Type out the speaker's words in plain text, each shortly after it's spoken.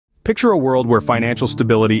Picture a world where financial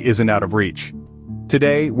stability isn't out of reach.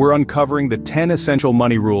 Today, we're uncovering the 10 essential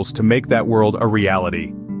money rules to make that world a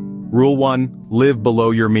reality. Rule 1, live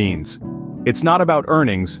below your means. It's not about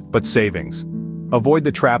earnings, but savings. Avoid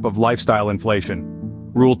the trap of lifestyle inflation.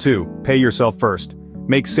 Rule 2, pay yourself first.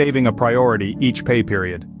 Make saving a priority each pay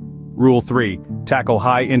period. Rule 3, tackle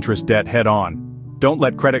high-interest debt head-on. Don't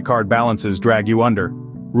let credit card balances drag you under.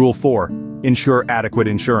 Rule 4, ensure adequate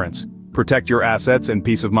insurance. Protect your assets and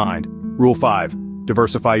peace of mind. Rule 5,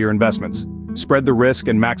 diversify your investments. Spread the risk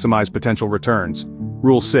and maximize potential returns.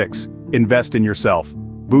 Rule 6, invest in yourself.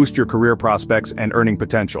 Boost your career prospects and earning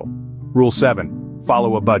potential. Rule 7,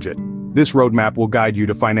 follow a budget. This roadmap will guide you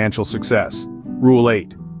to financial success. Rule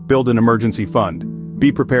 8, build an emergency fund.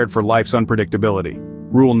 Be prepared for life's unpredictability.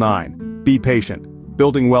 Rule 9, be patient.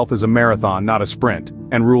 Building wealth is a marathon, not a sprint.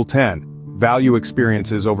 And Rule 10, value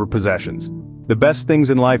experiences over possessions. The best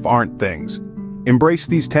things in life aren't things. Embrace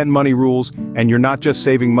these 10 money rules, and you're not just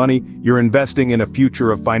saving money, you're investing in a future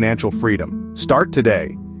of financial freedom. Start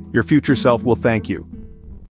today. Your future self will thank you.